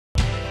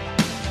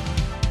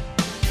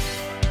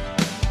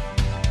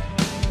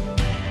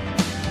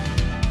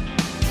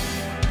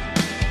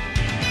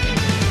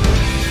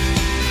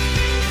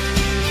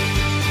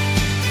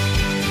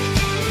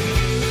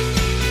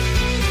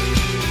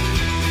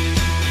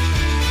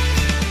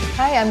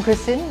Hi, I'm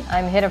Kristen.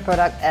 I'm Head of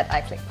Product at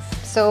iFlix.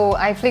 So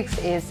iFlix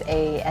is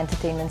an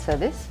entertainment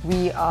service.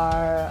 We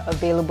are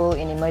available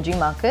in emerging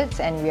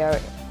markets and we are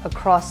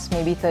across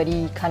maybe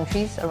 30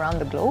 countries around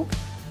the globe.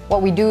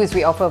 What we do is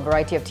we offer a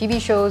variety of TV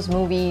shows,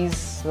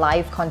 movies,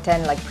 live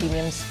content like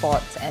premium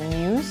sports and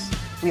news.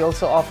 We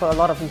also offer a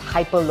lot of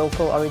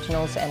hyper-local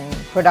originals and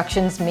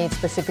productions made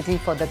specifically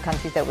for the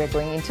countries that we're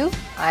going into.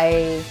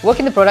 I work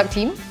in the product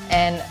team,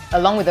 and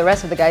along with the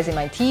rest of the guys in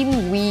my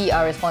team, we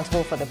are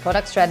responsible for the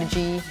product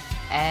strategy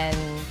and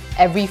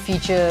every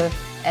feature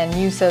and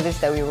new service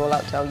that we roll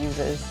out to our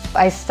users.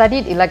 I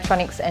studied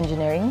electronics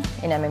engineering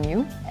in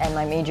MMU, and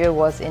my major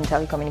was in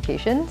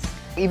telecommunications.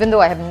 Even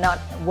though I have not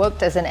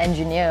worked as an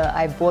engineer,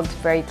 I've worked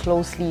very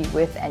closely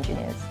with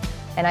engineers.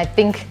 And I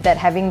think that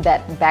having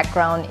that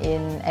background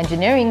in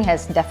engineering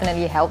has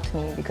definitely helped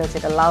me because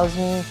it allows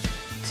me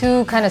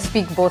to kind of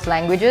speak both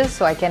languages,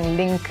 so I can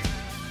link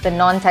the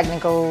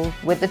non-technical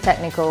with the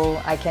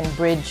technical. I can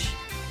bridge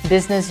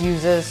business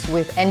users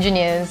with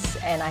engineers,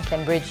 and I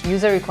can bridge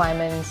user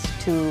requirements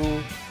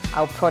to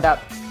our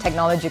product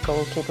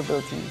technological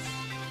capabilities.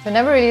 So I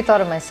never really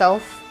thought of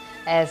myself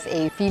as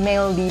a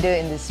female leader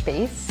in this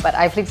space, but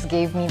iFlix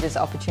gave me this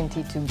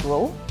opportunity to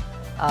grow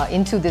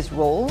into this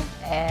role,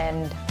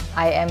 and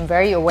I am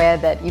very aware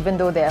that even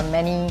though there are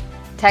many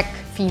tech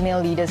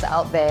female leaders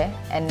out there,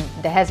 and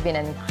there has been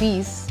an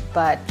increase,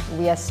 but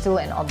we are still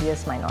an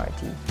obvious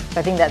minority.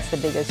 So I think that's the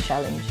biggest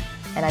challenge.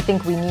 And I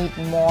think we need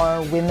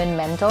more women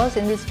mentors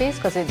in this space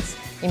because it's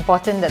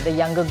important that the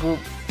younger group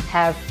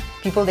have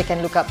people they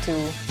can look up to,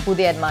 who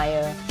they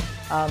admire,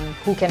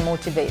 who can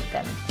motivate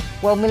them.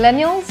 Well,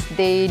 millennials,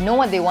 they know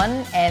what they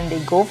want and they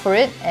go for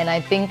it, and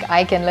I think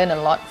I can learn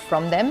a lot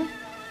from them.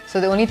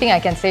 So the only thing I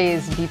can say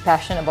is be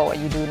passionate about what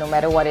you do, no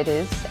matter what it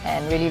is,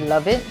 and really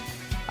love it.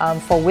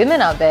 For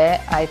women out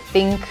there, I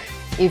think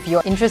if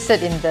you're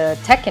interested in the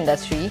tech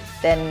industry,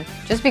 then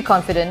just be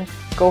confident,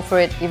 go for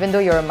it. Even though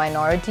you're a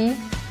minority,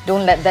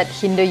 don't let that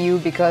hinder you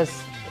because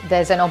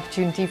there's an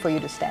opportunity for you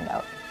to stand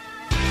out.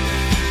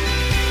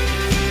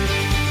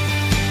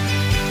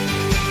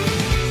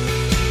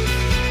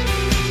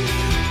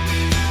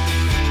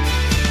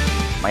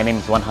 My name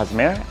is Wan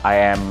Hazmir. I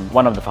am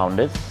one of the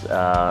founders.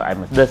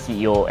 I'm the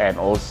CEO and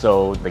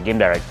also the game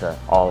director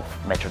of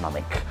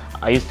Metronomik.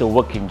 I used to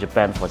work in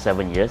Japan for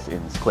 7 years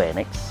in Square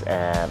Enix,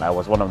 and I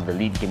was one of the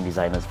lead game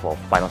designers for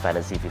Final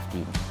Fantasy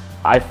 15.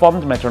 I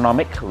formed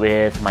Metronomik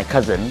with my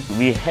cousin.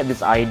 We had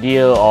this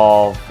idea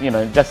of,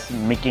 just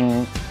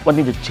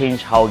wanting to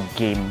change how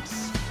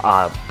games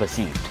are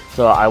perceived.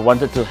 So I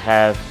wanted to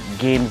have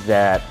games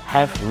that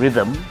have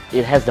rhythm.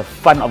 It has the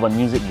fun of a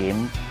music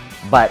game,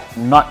 but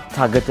not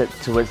targeted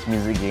towards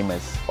music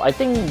gamers. I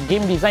think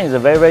game design is a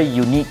very, very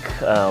unique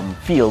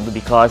field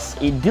because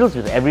it deals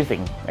with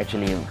everything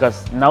actually.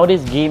 Because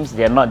nowadays games,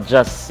 they're not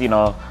just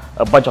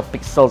a bunch of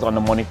pixels on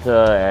the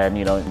monitor and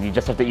you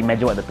just have to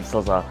imagine what the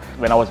pixels are.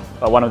 When I was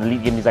one of the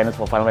lead game designers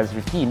for Final Fantasy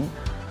 15,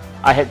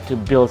 I had to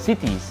build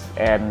cities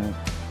and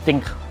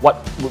think what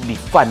would be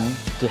fun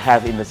to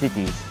have in the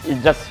cities.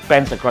 It just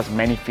spans across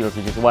many fields,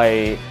 which is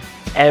why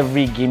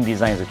every game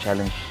design is a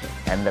challenge,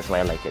 and that's why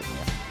I like it.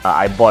 Yeah.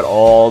 I bought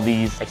all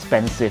these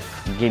expensive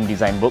game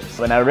design books.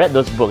 When I read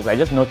those books, I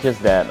just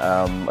noticed that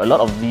a lot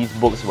of these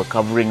books were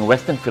covering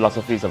Western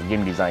philosophies of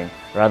game design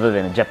rather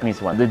than a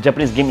Japanese one. The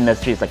Japanese game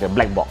industry is like a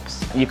black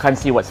box. You can't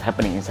see what's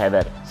happening inside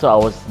that. So I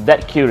was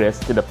that curious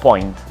to the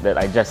point that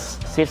I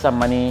just saved some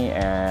money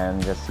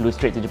and just flew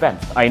straight to Japan.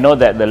 I know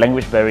that the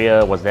language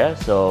barrier was there,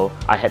 so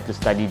I had to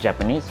study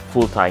Japanese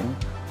full-time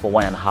for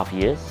 1.5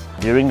 years.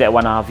 During that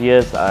 1.5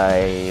 years,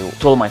 I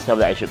told myself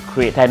that I should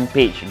create a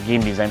 10-page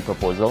game design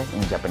proposal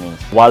in Japanese.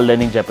 While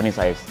learning Japanese,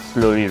 I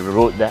slowly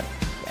wrote that,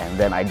 and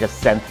then I just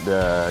sent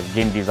the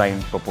game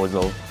design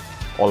proposal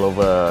all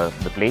over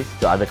the place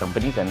to other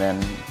companies,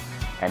 and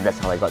that's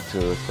how I got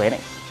to Square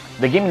Enix.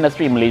 The game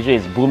industry in Malaysia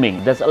is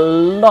booming. There's a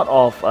lot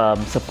of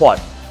support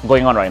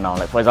going on right now.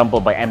 Like for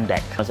example, by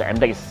MDEC. So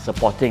MDEC is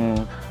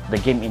supporting the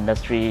game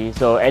industry.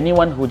 So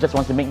anyone who just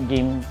wants to make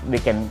games, they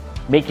can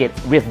make it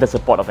with the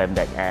support of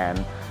MDEC,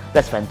 and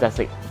that's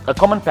fantastic. A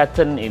common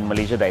pattern in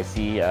Malaysia that I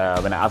see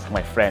when I ask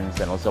my friends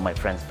and also my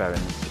friends'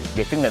 parents,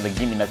 they think that the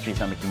game industry is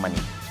not making money.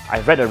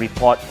 I've read a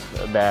report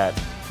that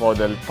for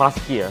the past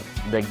year,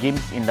 the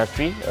games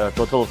industry,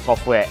 total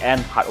software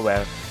and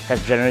hardware,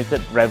 has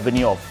generated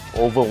revenue of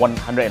over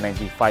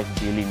 $195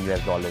 billion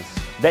US.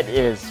 That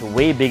is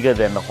way bigger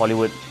than the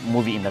Hollywood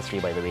movie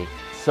industry, by the way.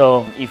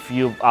 So if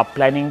you are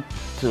planning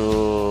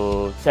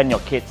to send your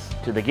kids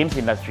to the games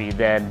industry,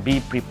 then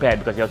be prepared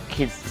because your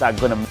kids are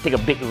going to take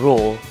a big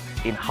role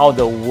in how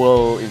the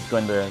world is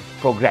going to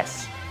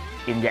progress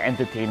in the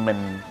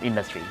entertainment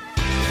industry.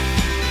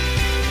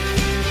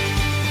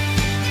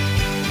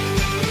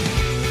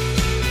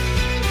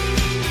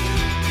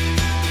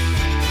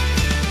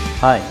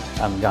 Hi,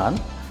 I'm Gan.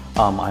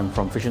 I'm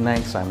from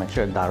Fusionex. I'm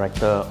actually a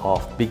director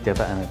of Big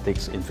Data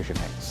Analytics in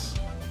Fusionex.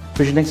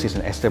 Fusionex is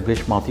an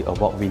established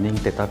multi-award-winning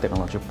data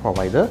technology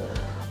provider.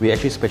 We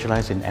actually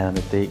specialize in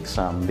analytics,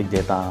 big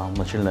data,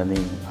 machine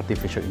learning,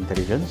 artificial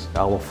intelligence.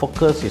 Our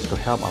focus is to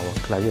help our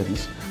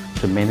clients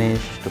to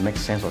manage, to make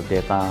sense of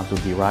data, to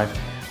derive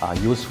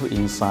useful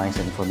insights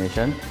and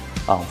information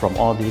from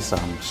all these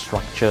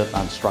structured,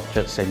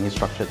 unstructured,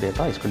 semi-structured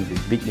data. It's going to be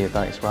big data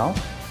as well.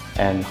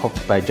 And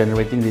by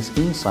generating these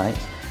insights,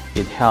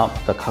 it helps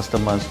the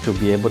customers to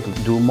be able to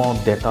do more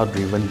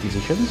data-driven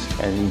decisions,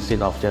 and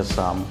instead of just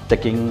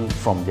taking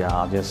from their,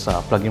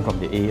 plugging from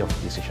the A of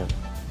decision.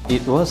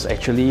 It was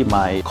actually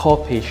my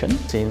core passion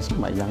since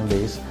my young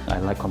days. I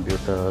like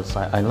computers.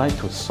 I like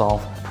to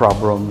solve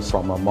problems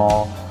from a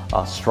more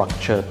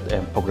structured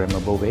and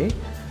programmable way,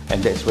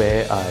 and that's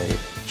where I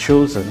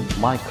chosen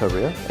my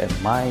career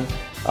and my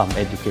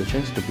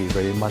educations to be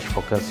very much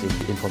focused in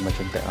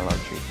information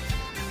technology.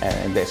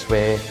 And that's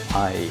where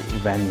I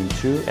went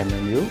into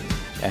MMU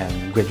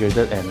and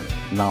graduated, and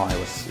now I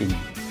was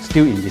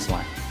still in this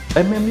line.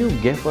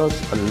 MMU gave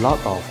us a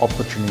lot of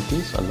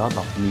opportunities, a lot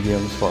of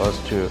mediums for us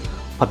to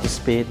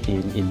participate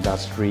in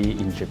industry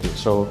initiatives.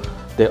 So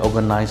they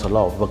organize a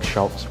lot of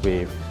workshops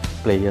with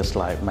players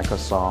like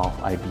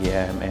Microsoft,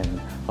 IBM,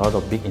 and a lot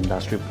of big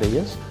industry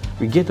players.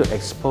 We get to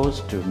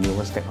expose to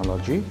newest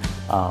technology.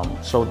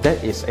 So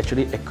that is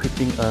actually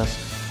equipping us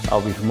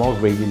with more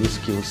readily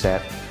skill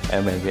set.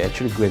 And when we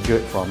actually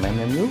graduate from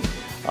MMU,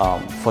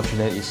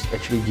 Fusionex is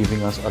actually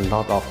giving us a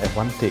lot of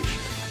advantage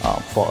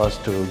for us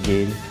to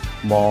gain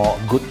more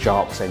good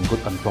jobs and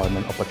good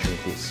employment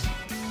opportunities.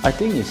 I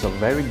think it's a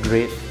very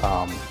great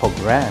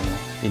program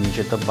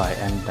initiated by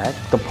MTech.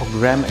 The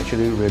program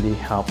actually really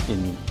helped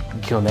in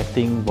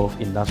connecting both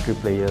industry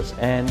players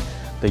and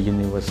the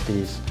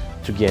universities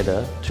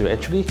together to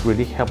actually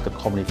really help the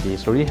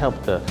communities, really help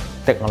the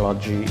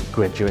technology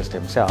graduates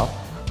themselves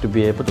to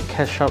be able to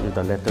catch up with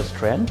the latest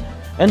trend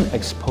and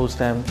expose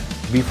them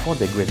before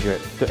they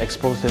graduate, to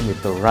expose them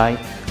with the right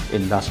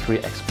industry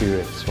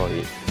experience for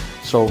it.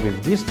 So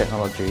with this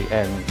technology,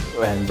 and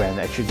when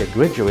actually they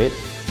graduate,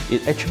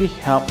 it actually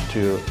helped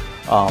to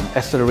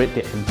accelerate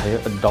the entire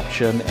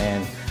adoption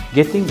and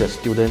getting the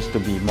students to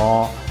be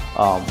more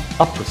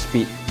up to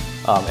speed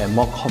and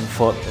more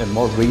comfort and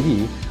more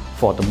ready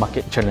for the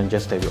market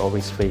challenges that we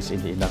always face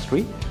in the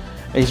industry.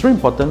 And it's very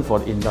important for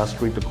the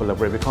industry to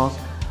collaborate, because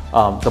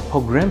the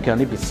program can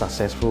only be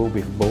successful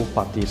with both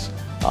parties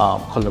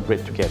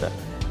collaborate together.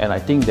 And I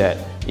think that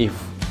if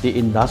the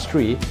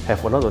industry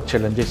have a lot of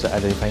challenges in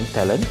identifying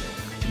talent,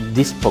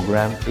 this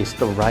program is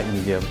the right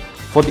medium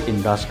for the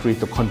industry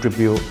to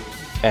contribute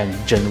and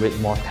generate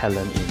more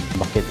talent in the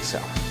market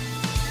itself.